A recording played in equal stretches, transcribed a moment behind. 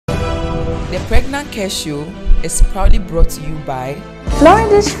The Pregnacare Show is proudly brought to you by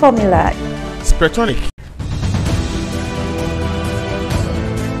Floridish Formula, Spretonic.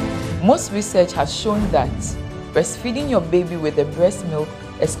 Most research has shown that breastfeeding your baby with the breast milk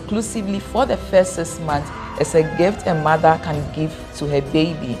exclusively for the first 6 months is a gift a mother can give to her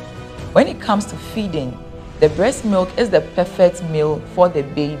baby. When it comes to feeding, the breast milk is the perfect meal for the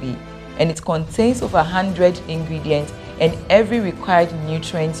baby, and it contains over 100 ingredients and every required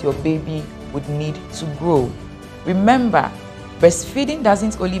nutrient your baby would need to grow. Remember, breastfeeding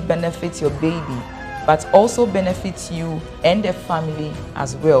doesn't only benefit your baby, but also benefits you and the family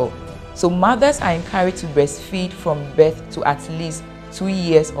as well. So mothers are encouraged to breastfeed from birth to at least 2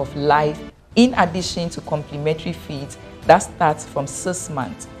 years of life, in addition to complementary feeds that starts from 6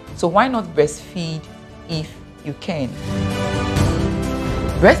 months. So why not breastfeed if you can?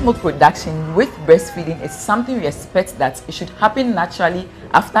 Breast milk production with breastfeeding is something we expect that it should happen naturally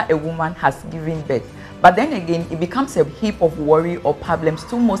after a woman has given birth. But then again, it becomes a heap of worry or problems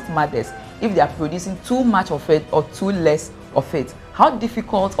to most mothers if they are producing too much of it or too less of it. How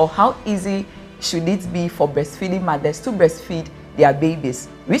difficult or how easy should it be for breastfeeding mothers to breastfeed their babies?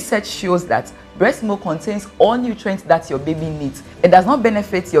 Research shows that breast milk contains all nutrients that your baby needs. It does not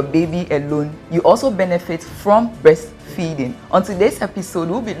benefit your baby alone. You also benefit from breastfeeding. On today's episode,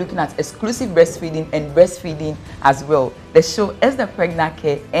 we'll be looking at exclusive breastfeeding and breastfeeding as well. The show is The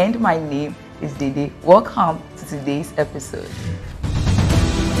Pregnacare and my name is Dede. Welcome to today's episode.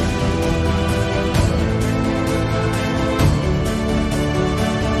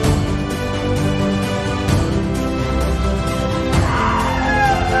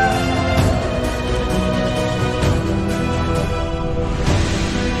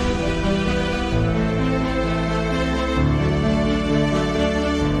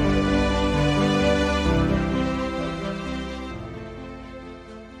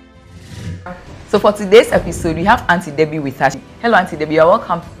 So for today's episode, we have Auntie Debbie with us. Hello, Auntie Debbie. You're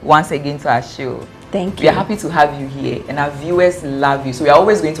welcome once again to our show. Thank you. We are happy to have you here, and our viewers love you. So we are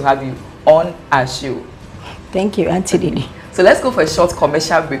always going to have you on our show. Thank you, Auntie Didi. So let's go for a short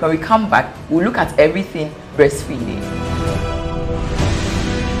commercial break. When we come back, we'll look at everything breastfeeding.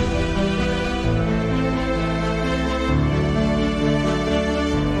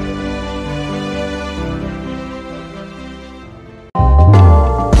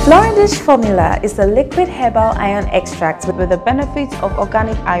 Floridish Formula is a liquid herbal iron extract with the benefits of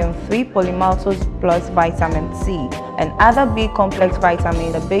organic iron 3 polymaltose plus vitamin C and other B-complex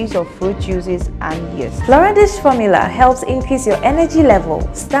vitamins, the base of fruit juices and yeast. Floridish Formula helps increase your energy level,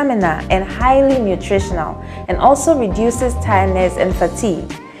 stamina, and highly nutritional, and also reduces tiredness and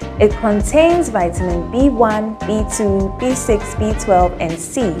fatigue. It contains vitamin B1, B2, B6, B12, and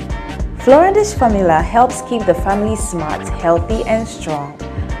C. Floridish Formula helps keep the family smart, healthy, and strong.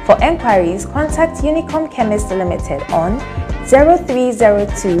 For enquiries, contact Unicom Chemist Limited on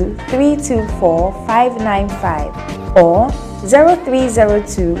 0302 324 595 or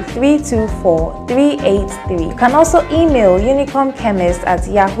 0302 324 383. You can also email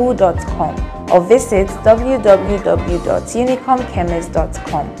unicomchemist@yahoo.com or visit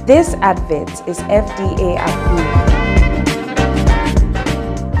www.unicomchemist.com. This advert is FDA approved.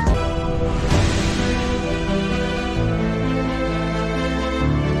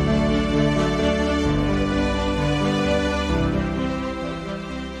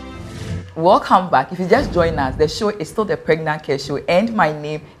 Welcome back. If you just joined us, the show is still The Pregnacare Show and my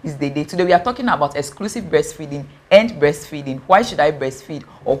name is Dede. Today we are talking about exclusive breastfeeding and breastfeeding. Why should I breastfeed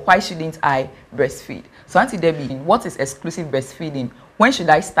or why shouldn't I breastfeed? So Auntie Debbie, what is exclusive breastfeeding? When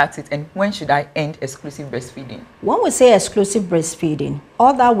should I start it and when should I end exclusive breastfeeding? When we say exclusive breastfeeding,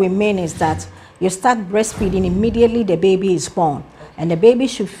 all that we mean is that you start breastfeeding immediately the baby is born, and the baby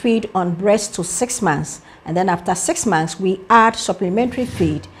should feed on breast to 6 months, and then after 6 months we add supplementary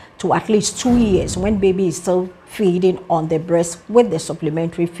feed to at least 2 years when baby is still feeding on the breast with the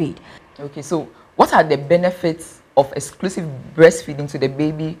supplementary feed. Okay, so what are the benefits of exclusive breastfeeding to the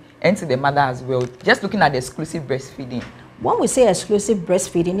baby and to the mother as well? Just looking at the exclusive breastfeeding. When we say exclusive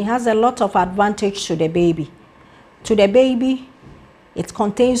breastfeeding, it has a lot of advantage to the baby. To the baby, it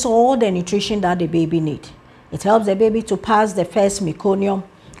contains all the nutrition that the baby needs. It helps the baby to pass the first meconium,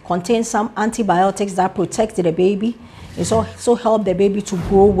 contains some antibiotics that protect the baby. It also helps the baby to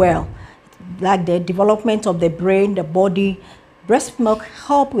grow well, like the development of the brain, the body. Breast milk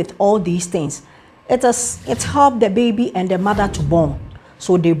help with all these things. It helps the baby and the mother to born,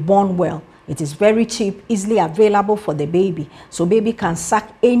 so they born well. It is very cheap, easily available for the baby, so baby can suck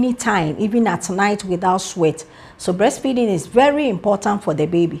anytime, even at night without sweat. So breastfeeding is very important for the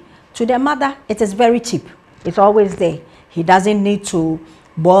baby. To the mother, it is very cheap. It's always there. He doesn't need to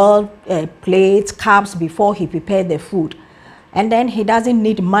boil plates, cups before he prepared the food. And then he doesn't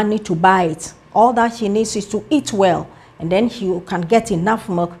need money to buy it. All that he needs is to eat well, and then he can get enough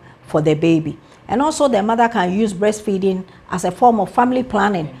milk for the baby. And also the mother can use breastfeeding as a form of family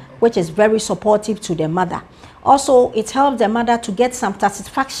planning, which is very supportive to the mother. Also, it helps the mother to get some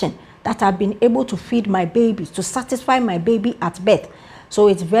satisfaction that I've been able to feed my baby, to satisfy my baby at birth. So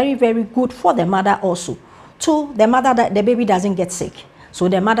it's very, very good for the mother also. Two, the mother, that the baby doesn't get sick. So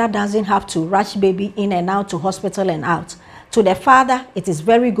the mother doesn't have to rush baby in and out to hospital and out. To the father, it is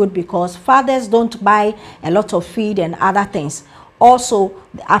very good because fathers don't buy a lot of feed and other things. Also,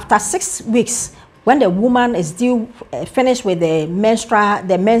 after 6 weeks, when the woman is due, finished with the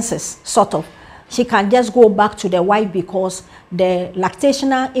menses, sort of, she can just go back to the wife because the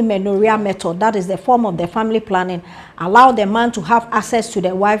lactational amenorrhea method, that is the form of the family planning, allow the man to have access to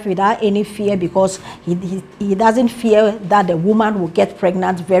the wife without any fear because he doesn't fear that the woman will get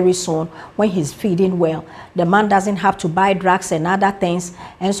pregnant very soon when he's feeding well. The man doesn't have to buy drugs and other things.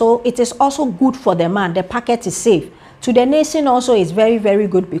 And so it is also good for the man. The packet is safe. To the nation also is very, very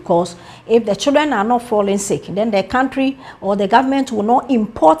good because if the children are not falling sick, then the country or the government will not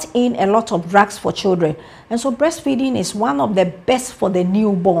import in a lot of drugs for children. And so breastfeeding is one of the best for the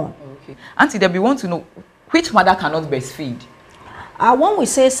newborn. Okay. Auntie Debbie, want to know which mother cannot breastfeed? When we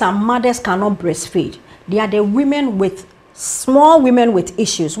say some mothers cannot breastfeed, they are the women with small women with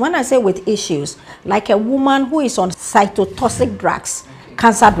issues. When I say with issues, like a woman who is on cytotoxic drugs,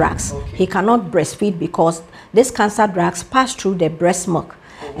 cancer drugs, he cannot breastfeed because these cancer drugs pass through the breast milk.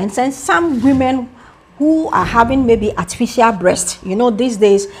 And since some women who are having maybe artificial breast, you know, these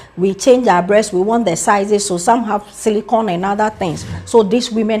days we change our breast, we want the sizes, so some have silicone and other things. So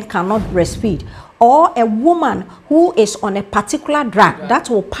these women cannot breastfeed. Or a woman who is on a particular drug that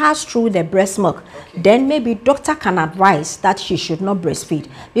will pass through the breast milk, then maybe doctor can advise that she should not breastfeed.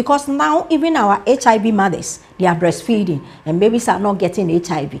 Because now even our HIV mothers, they are breastfeeding and babies are not getting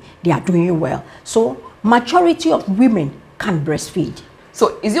HIV. They are doing well. So majority of women can breastfeed.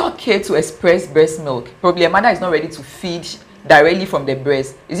 So is it okay to express breast milk? Probably a mother is not ready to feed directly from the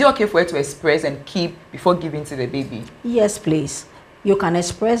breast. Is it okay for her to express and keep before giving to the baby? Yes, please. You can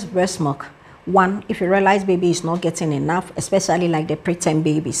express breast milk. One, if you realize baby is not getting enough, especially like the preterm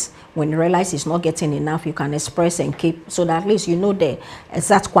babies, when you realize it's not getting enough, you can express and keep, so that at least you know the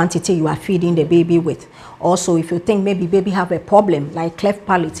exact quantity you are feeding the baby with. Also, if you think maybe baby have a problem like cleft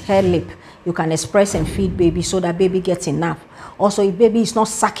palate, hair lip, you can express and feed baby so that baby gets enough. Also, if baby is not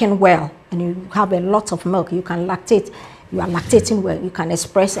sucking well and you have a lot of milk, you can lactate. You are lactating well, you can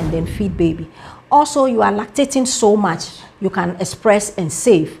express and then feed baby. Also, you are lactating so much, you can express and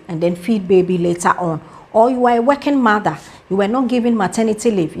save and then feed baby later on. Or you are a working mother, you were not given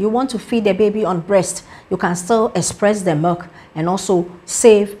maternity leave, you want to feed the baby on breast, you can still express the milk and also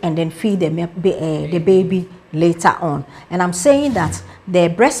save and then feed the baby later on. And I'm saying that the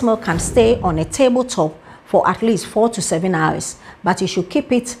breast milk can stay on a tabletop for at least 4 to 7 hours, but you should keep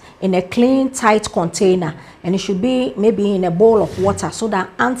it in a clean, tight container, and it should be maybe in a bowl of water so that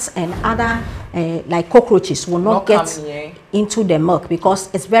ants and other like cockroaches will not get into the milk,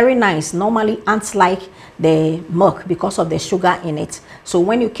 because it's very nice. Normally ants like the milk because of the sugar in it. So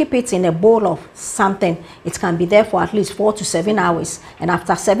when you keep it in a bowl of something, it can be there for at least 4 to 7 hours, and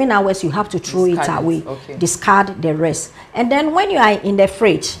after 7 hours you have to throw it away, discard the rest. And then when you are in the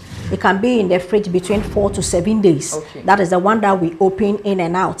fridge, it can be in the fridge between 4 to 7 days. That is the one that we open in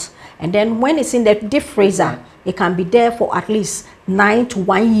and out. And then when it's in the deep freezer, it can be there for at least 9 to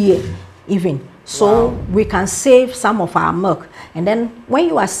 1 year even. So we can save some of our milk. And then when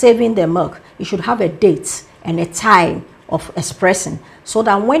you are saving the milk, you should have a date and a time of expressing, so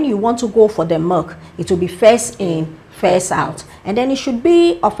that when you want to go for the milk, it will be first in, first out. And then it should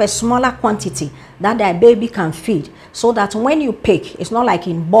be of a smaller quantity that the baby can feed, so that when you pick, it's not like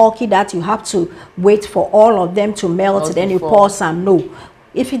in bulky that you have to wait for all of them to melt, then you pour some. No.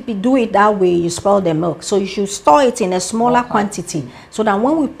 If you do it that way, you spoil the milk. So you should store it in a smaller quantity, so that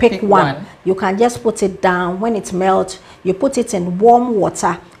when we pick one, you can just put it down. When it melts, you put it in warm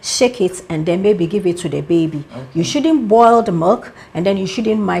water, shake it, and then maybe give it to the baby. You shouldn't boil the milk, and then you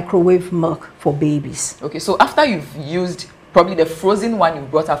shouldn't microwave milk for babies. Okay, so after you've used probably the frozen one you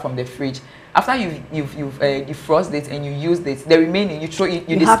brought out from the fridge, after you've defrosted it and you used it, the remaining you throw it,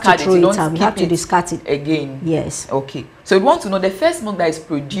 you discard it. You don't have to discard it again. Yes. Okay. So we want to know the first milk that is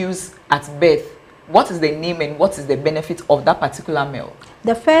produced at birth. What is the name and what is the benefit of that particular milk?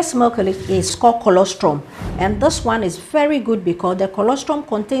 The first milk is called colostrum, and this one is very good because the colostrum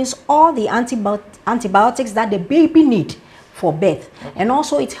contains all the antibiotics that the baby needs for birth. And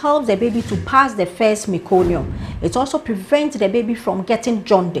also it helps the baby to pass the first meconium. It also prevents the baby from getting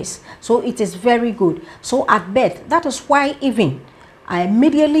jaundice. So it is very good. So at birth, that is why even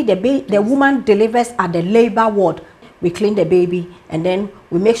immediately the woman delivers at the labor ward, we clean the baby and then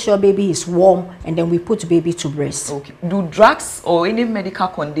we make sure baby is warm and then we put baby to breast. Okay. Do drugs or any medical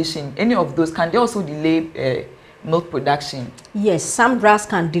condition, any of those, can they also delay milk production? Yes, some drugs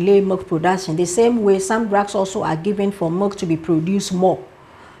can delay milk production. The same way some drugs also are given for milk to be produced more.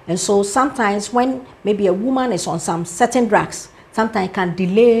 And so sometimes when maybe a woman is on some certain drugs, sometimes it can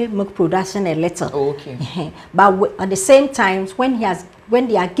delay milk production a little. Oh, okay. But at the same time, when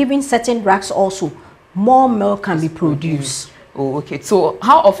they are giving certain drugs also, more milk can be produced. Oh, okay. So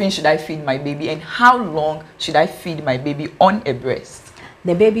how often should I feed my baby and how long should I feed my baby on a breast?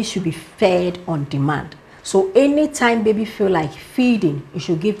 The baby should be fed on demand. So anytime baby feel like feeding, you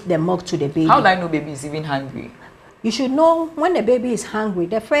should give the milk to the baby. How do I know baby is even hungry? You should know when the baby is hungry.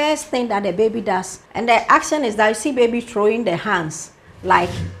 The first thing that the baby does, and the action is that you see baby throwing the hands, like,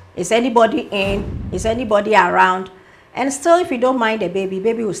 is anybody in? Is anybody around? And still, if you don't mind the baby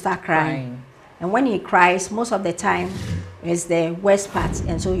will start crying. And when he cries, most of the time, is the worst part.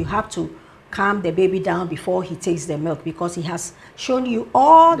 And so you have to calm the baby down before he takes the milk, because he has shown you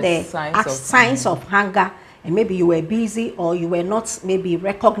all the signs of hunger, and maybe you were busy or you were not maybe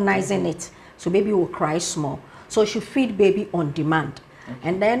recognizing it. So baby will cry small. So you should feed baby on demand.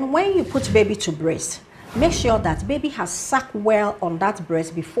 And then when you put baby to breast, make sure that baby has sucked well on that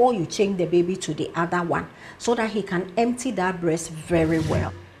breast before you change the baby to the other one, so that he can empty that breast very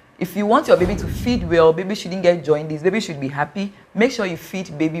well. If you want your baby to feed well, baby shouldn't get jaundice, baby should be happy, make sure you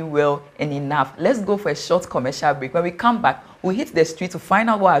feed baby well and enough. Let's go for a short commercial break. When we come back, we'll hit the street to find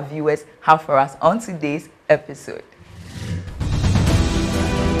out what our viewers have for us on today's episode.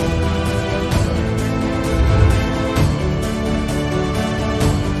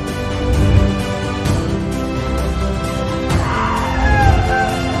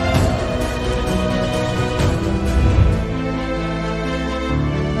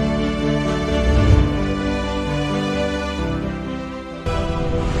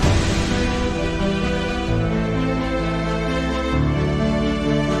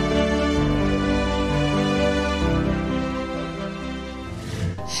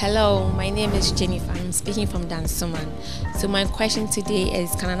 Hello, my name is Jennifer. I'm speaking from Dansoman. So my question today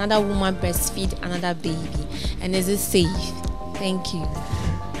is, can another woman breastfeed another baby? And is it safe? Thank you.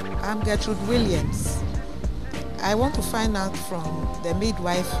 I'm Gertrude Williams. I want to find out from the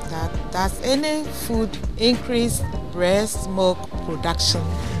midwife that does any food increase breast milk production?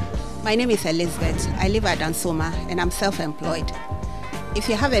 My name is Elizabeth. I live at Dansoma and I'm self-employed. If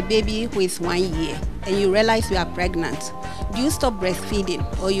you have a baby who is 1 year and you realize you are pregnant, do you stop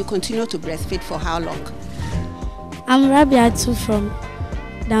breastfeeding or you continue to breastfeed for how long? I'm Rabiatu from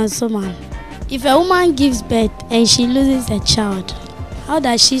Dansoma. If a woman gives birth and she loses a child, how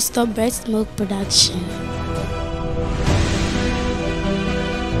does she stop breast milk production?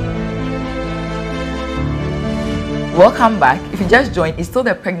 Welcome back. If you just joined, it's still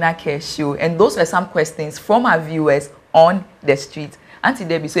the Pregnacare show, and those were some questions from our viewers on the street. Auntie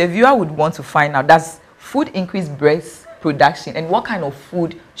Debbie, so a viewer would want to find out, does food increase breast production, and what kind of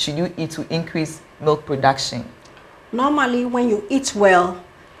food should you eat to increase milk production? Normally, when you eat well,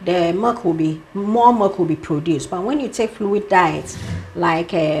 the more milk will be produced. But when you take fluid diets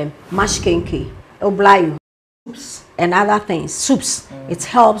like mashed kenke, oblayo, soups, and other things, it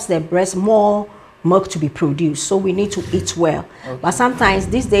helps the breast more milk to be produced. So we need to eat well. Okay. But sometimes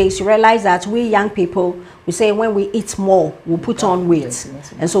these days you realize that we young people, we say when we eat more, we'll put on weight.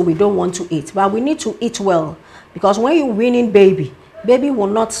 Yes, and so we don't want to eat. But we need to eat well, because when you're weaning baby will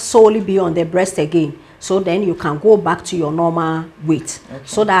not solely be on the breast again. So then you can go back to your normal weight. Okay.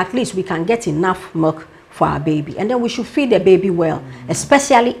 So that at least we can get enough milk for our baby. And then we should feed the baby well,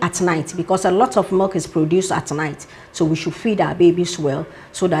 especially at night, because a lot of milk is produced at night. So we should feed our babies well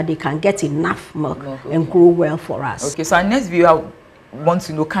so that they can get enough milk and grow well for us. Okay, so our next viewer wants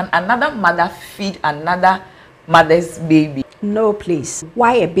to know, can another mother feed another mother's baby? No, please.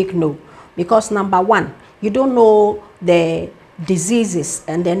 Why a big no? Because number one, you don't know the diseases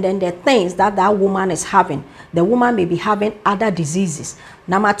and then the things that woman is having. The woman may be having other diseases.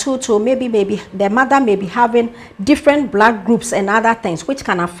 Number two, maybe the mother may be having different blood groups and other things which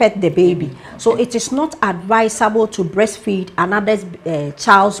can affect the baby. Okay. So it is not advisable to breastfeed another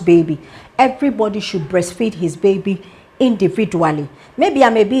child's baby. Everybody should breastfeed his baby individually. Maybe I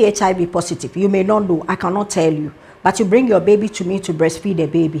may be HIV positive. You may not know. I cannot tell you. But you bring your baby to me to breastfeed the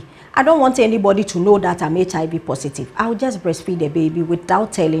baby. I don't want anybody to know that I'm HIV positive. I'll just breastfeed the baby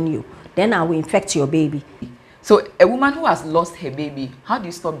without telling you. Then I will infect your baby. So a woman who has lost her baby, how do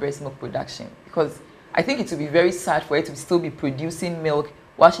you stop breast milk production? Because I think it would be very sad for her to still be producing milk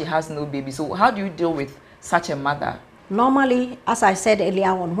while she has no baby. So how do you deal with such a mother? Normally, as I said earlier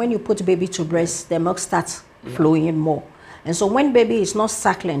on, when you put baby to breast, the milk starts flowing more. And so when baby is not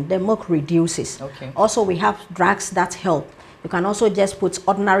suckling, the milk reduces. Okay. Also, we have drugs that help. You can also just put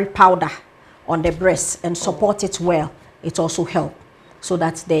ordinary powder on the breast and support it well. It also helps so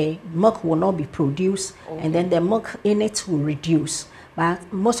that the milk will not be produced, and then the milk in it will reduce.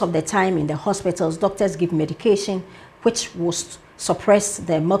 But most of the time in the hospitals, doctors give medication which will suppress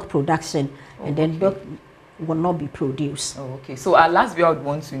the milk production, and then milk will not be produced. Oh, okay. So our last viewer would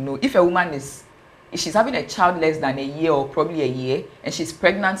want to know, if a woman if she's having a child less than a year or probably a year, and she's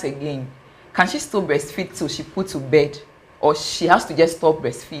pregnant again, can she still breastfeed till she put to bed, or she has to just stop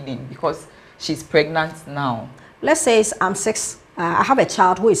breastfeeding because she's pregnant now? Let's say I have a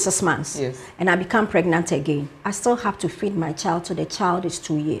child who is 6 months, yes, and I become pregnant again. I still have to feed my child till the child is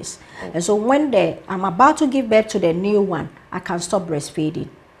 2 years. And so when I'm about to give birth to the new one, I can stop breastfeeding.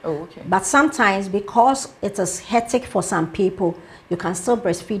 Oh, okay. But sometimes, because it is hectic for some people, you can still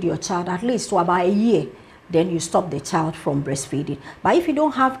breastfeed your child at least to about a year. Then you stop the child from breastfeeding. But if you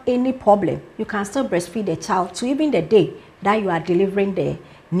don't have any problem, you can still breastfeed the child to even the day that you are delivering the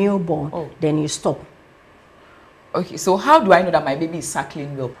newborn. Then you stop. Okay, so how do I know that my baby is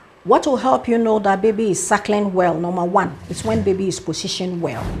suckling milk? What will help you know that baby is suckling well, number one, is when baby is positioned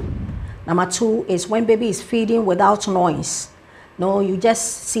well. Number two is when baby is feeding without noise. No, you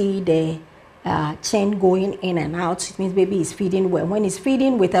just see the chain going in and out. It means baby is feeding well. When it's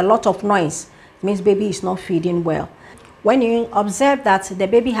feeding with a lot of noise, it means baby is not feeding well. When you observe that the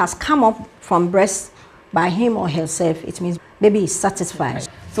baby has come up from breast by him or herself, it means baby is satisfied.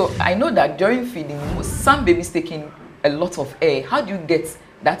 So I know that during feeding, some babies taking a lot of air. How do you get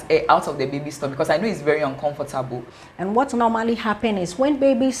that air out of the baby's stomach? Because I know it's very uncomfortable. And what normally happens is when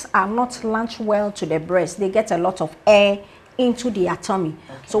babies are not latched well to the breast, they get a lot of air into their tummy.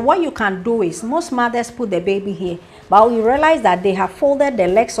 Okay. So what you can do is, most mothers put the baby here, but you realize that they have folded the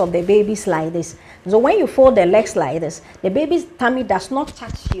legs of the babies like this. So when you fold the legs like this, the baby's tummy does not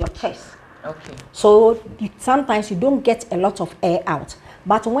touch your chest. Okay. So sometimes you don't get a lot of air out.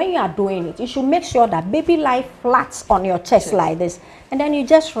 But when you are doing it, you should make sure that baby lie flat on your chest like this, and then you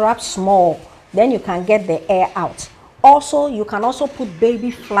just wrap small, then you can get the air out. Also, you can also put baby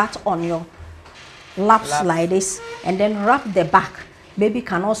flat on your laps like this, and then wrap the back. Baby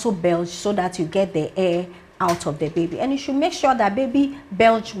can also belch so that you get the air out of the baby. And you should make sure that baby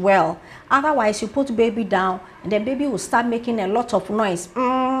belch well. Otherwise, you put baby down, and the baby will start making a lot of noise,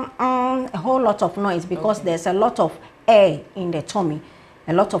 a whole lot of noise, because there's a lot of air in the tummy.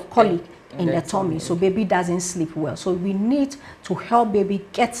 A lot of colic in the tummy, so baby doesn't sleep well. So we need to help baby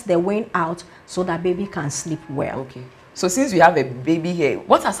get the wind out so that baby can sleep well. Okay. So since we have a baby here,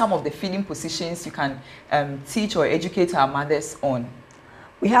 what are some of the feeding positions you can teach or educate our mothers on?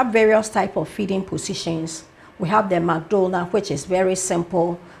 We have various types of feeding positions. We have the McDonald, which is very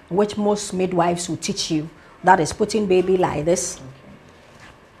simple, which most midwives will teach you. That is putting baby like this,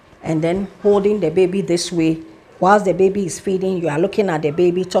 and then holding the baby this way. Whilst the baby is feeding, you are looking at the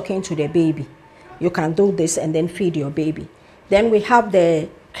baby, talking to the baby. You can do this and then feed your baby. Then we have the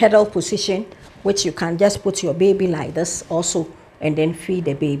cradle position, which you can just put your baby like this also and then feed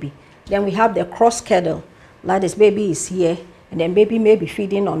the baby. Then we have the cross cradle. Like this baby is here, and then baby may be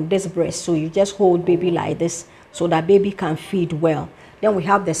feeding on this breast. So you just hold baby like this so that baby can feed well. Then we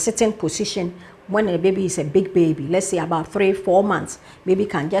have the sitting position. When a baby is a big baby, let's say about 3-4 months, baby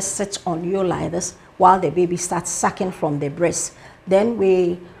can just sit on you like this while the baby starts sucking from the breast. Then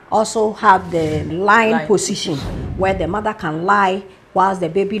we also have the lying position, where the mother can lie whilst the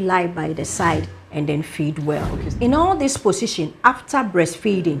baby lie by the side and then feed well. Okay. In all this position, after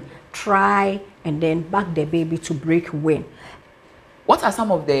breastfeeding, try and then back the baby to break wind. What are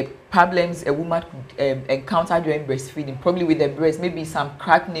some of the problems a woman could encounter during breastfeeding? Probably with the breast, maybe some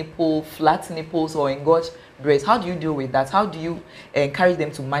cracked nipple, flat nipples, or engorged breast. How do you deal with that? How do you encourage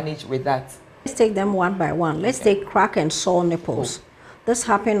them to manage with that? Let's take them one by one. Let's take crack and sore nipples. This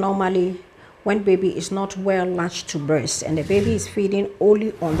happens normally when baby is not well latched to breast and the baby is feeding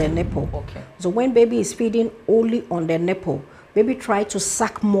only on the nipple. Okay. So when baby is feeding only on the nipple, baby try to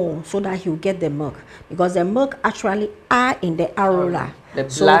suck more so that he'll get the milk, because the milk actually are in the areola. The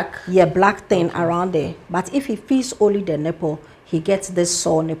black? Yeah, black thing around there. But if he feeds only the nipple, he gets this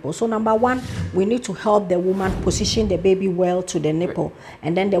sore nipple. So number one, we need to help the woman position the baby well to the nipple.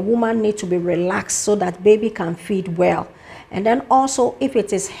 And then the woman needs to be relaxed so that baby can feed well. And then also, if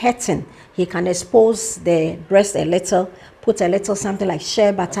it is hurting, he can expose the breast a little, put a little something like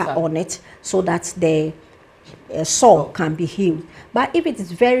shea butter on it so that the sore can be healed. But if it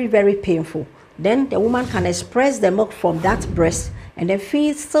is very, very painful, then the woman can express the milk from that breast and then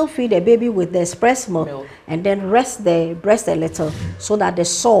still feed the baby with the expressed milk and then rest the breast a little so that the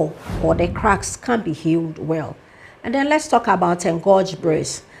sore or the cracks can be healed well. And then let's talk about engorged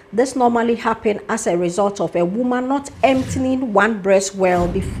breast. This normally happens as a result of a woman not emptying one breast well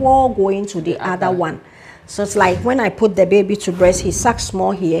before going to the other one. So it's like when I put the baby to breast, he sucks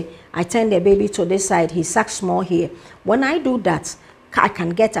small here. I turn the baby to this side, he sucks small here. When I do that, I can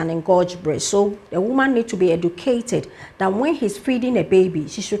get an engorged breast. So the woman needs to be educated that when he's feeding a baby,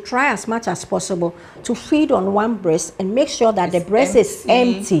 she should try as much as possible to feed on one breast and make sure that the breast is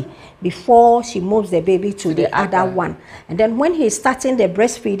empty before she moves the baby to the other one. And then when he's starting the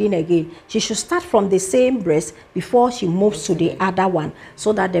breastfeeding again, she should start from the same breast before she moves to the other one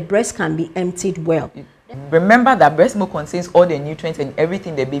so that the breast can be emptied well. Remember that breast milk contains all the nutrients and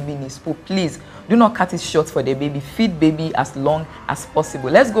everything the baby needs. So please do not cut it short for the baby. Feed baby as long as possible.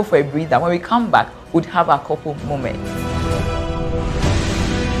 Let's go for a breather. When we come back, we'll have a couple moments.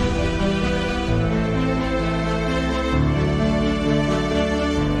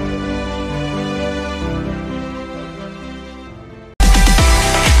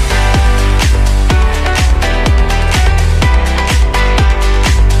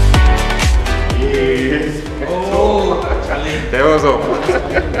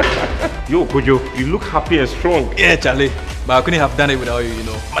 Yo, Kojo, you look happy and strong. Yeah, Charlie. But I couldn't have done it without you, you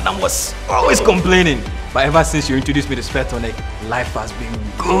know. Madam was always complaining. But ever since you introduced me to Spetonic, life has been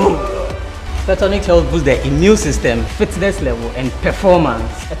good. Spetonic helps boost the immune system, fitness level, and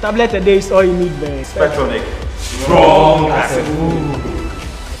performance. A tablet a day is all you need, babe. Spetonic. Strong as a wood.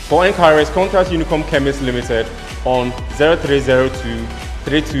 For inquiries, contact Unicom Chemist Limited on 0302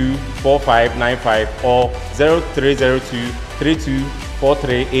 324595 or 0302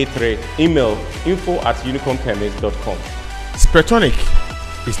 324383. Email info@unicomchemist.com. Spetonic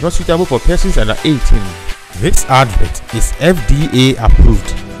is not suitable for persons under 18. This advert is FDA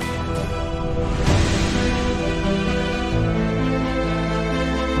approved.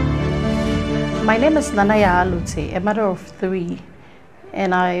 My name is Nanaya Alute, a mother of 3,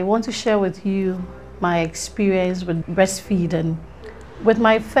 and I want to share with you my experience with breastfeeding. With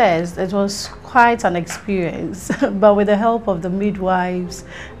my first, it was quite an experience, but with the help of the midwives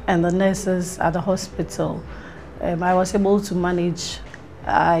and the nurses at the hospital, I was able to manage.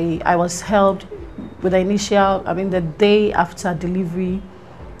 I was helped with the initial, the day after delivery.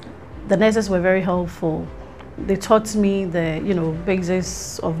 The nurses were very helpful. They taught me the,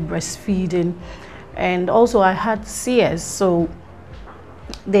 basics of breastfeeding, and also I had CS, so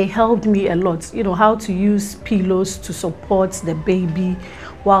they helped me a lot, how to use pillows to support the baby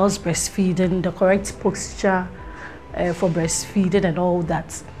whilst breastfeeding, the correct posture for breastfeeding and all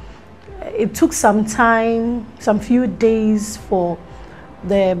that. It took some time, some few days for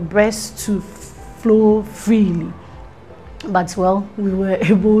the breast to flow freely, but well, we were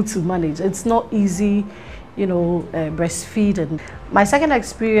able to manage. It's not easy, breastfeeding. My second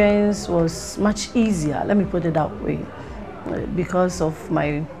experience was much easier, let me put it that way, because of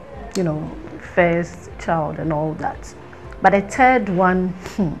my, first child and all that. But the third one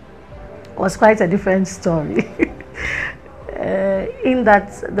was quite a different story. In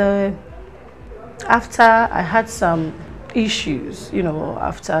that after I had some issues,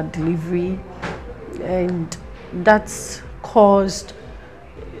 after delivery, and that caused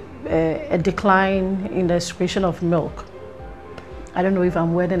a decline in the secretion of milk. I don't know if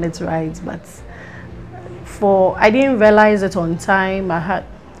I'm wording it right, but I didn't realize it on time.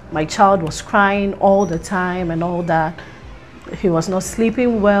 My child was crying all the time and all that. He was not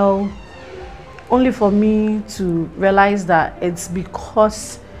sleeping well, only for me to realize that it's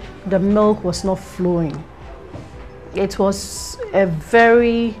because the milk was not flowing. It was a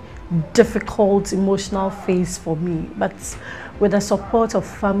very difficult emotional phase for me, but with the support of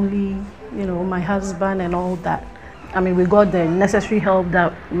family, my husband and all that, we got the necessary help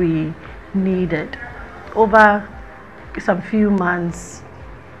that we needed. Over some few months,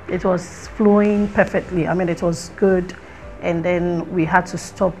 it was flowing perfectly. It was good, and then we had to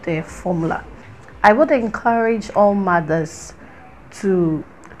stop the formula. I would encourage all mothers to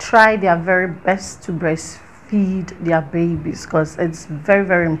try their very best to breastfeed their babies, because it's very,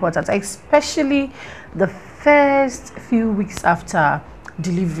 very important, especially the first few weeks after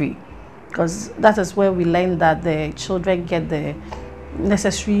delivery, because that is where we learn that the children get the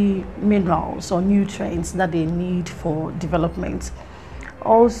necessary minerals or nutrients that they need for development.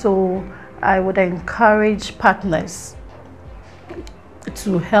 Also, I would encourage partners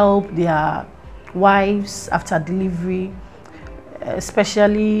to help their wives after delivery,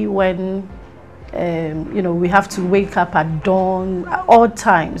 especially when You know, we have to wake up at dawn, at all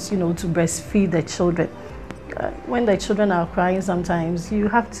times, you know, to breastfeed the children. When the children are crying sometimes, you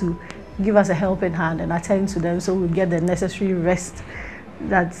have to give us a helping hand and attend to them so we get the necessary rest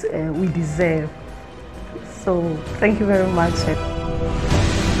that we deserve. So thank you very much.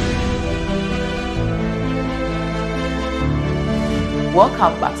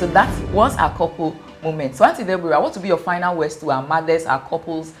 Welcome back. So that was our couple moment. So Auntie Deborah, what would be your final words to our mothers, our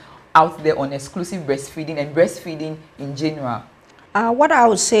couples out there on exclusive breastfeeding and breastfeeding in general? What I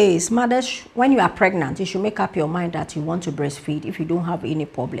would say is, mothers, when you are pregnant, you should make up your mind that you want to breastfeed if you don't have any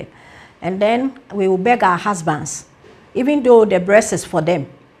problem. And then we will beg our husbands, even though the breast is for them,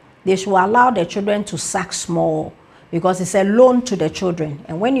 they should allow the children to suck small, because it's a loan to the children.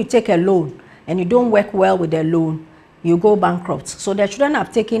 And when you take a loan and you don't work well with the loan, you go bankrupt. So the children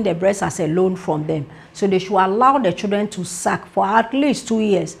have taken the breast as a loan from them. So they should allow the children to suck for at least 2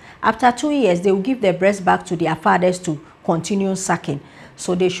 years. After 2 years, they will give the breast back to their fathers to continue sucking.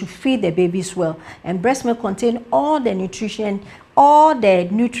 So they should feed the babies well. And breast milk contains all the nutrition, all the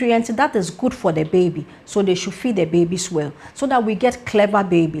nutrients that is good for the baby. So they should feed the babies well, so that we get clever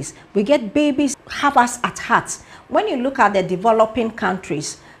babies. We get babies have us at heart. When you look at the developing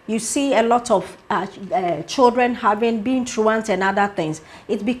countries, you see a lot of children having been truants and other things.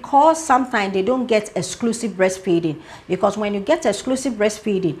 It's because sometimes they don't get exclusive breastfeeding. Because when you get exclusive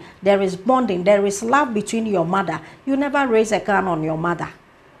breastfeeding, there is bonding, there is love between your mother. You never raise a gun on your mother.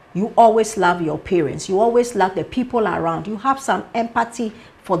 You always love your parents. You always love the people around. You have some empathy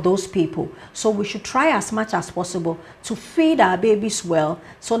for those people. So we should try as much as possible to feed our babies well,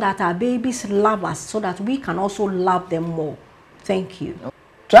 so that our babies love us, so that we can also love them more. Thank you.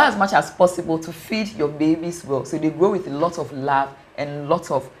 Try as much as possible to feed your babies well, so they grow with a lot of love and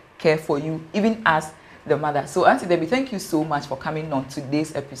lots of care for you, even as the mother. So Auntie Debbie, thank you so much for coming on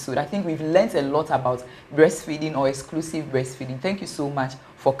today's episode. I think we've learned a lot about breastfeeding or exclusive breastfeeding. Thank you so much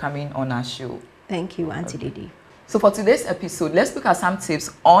for coming on our show. Thank you, Auntie Didi. So for today's episode, let's look at some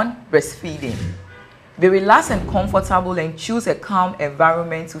tips on breastfeeding. Be relaxed and comfortable, and choose a calm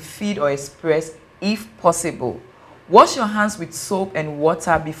environment to feed or express if possible. Wash your hands with soap and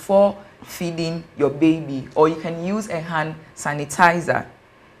water before feeding your baby, or you can use a hand sanitizer.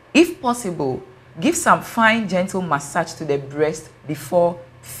 If possible, give some fine, gentle massage to the breast before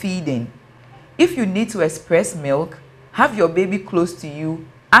feeding. If you need to express milk, have your baby close to you,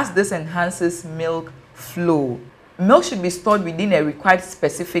 as this enhances milk flow. Milk should be stored within a required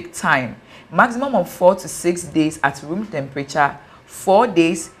specific time, maximum of 4 to 6 days at room temperature, 4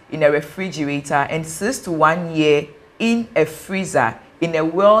 days in a refrigerator, and 6 to 1 year in a freezer, in a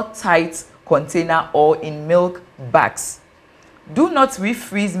well-tight container or in milk bags. Do not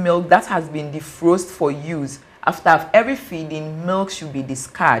refreeze milk that has been defrosted for use. After every feeding, milk should be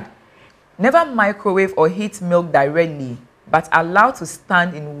discarded. Never microwave or heat milk directly, but allow to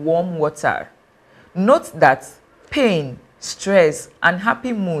stand in warm water. Note that pain, stress,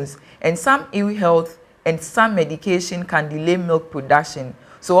 unhappy moods, and some ill health and some medication can delay milk production.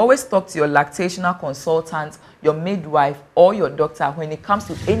 So always talk to your lactational consultant, your midwife, or your doctor when it comes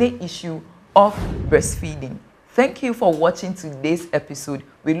to any issue of breastfeeding. Thank you for watching today's episode.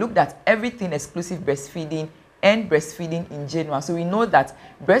 We looked at everything exclusive breastfeeding and breastfeeding in general. So we know that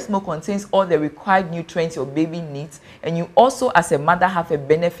breast milk contains all the required nutrients your baby needs, and you also as a mother have a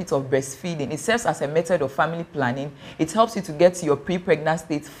benefit of breastfeeding. It serves as a method of family planning. It helps you to get to your pre-pregnant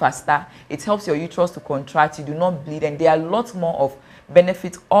state faster. It helps your uterus to contract, you do not bleed, and there are lots more of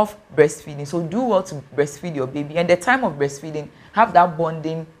benefits of breastfeeding. So do well to breastfeed your baby, and the time of breastfeeding, have that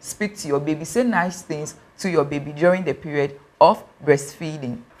bonding, speak to your baby, say nice things to your baby during the period of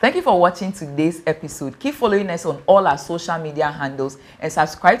breastfeeding. Thank you for watching today's episode. Keep following us on all our social media handles and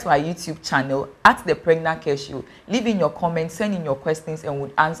subscribe to our YouTube channel at The Pregnacare Show. Leave in your comments, send in your questions, and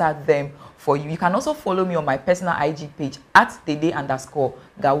we'll answer them for you. You can also follow me on my personal IG page at Dede_.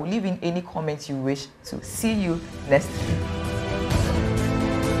 That will leave in any comments you wish to. See you next week.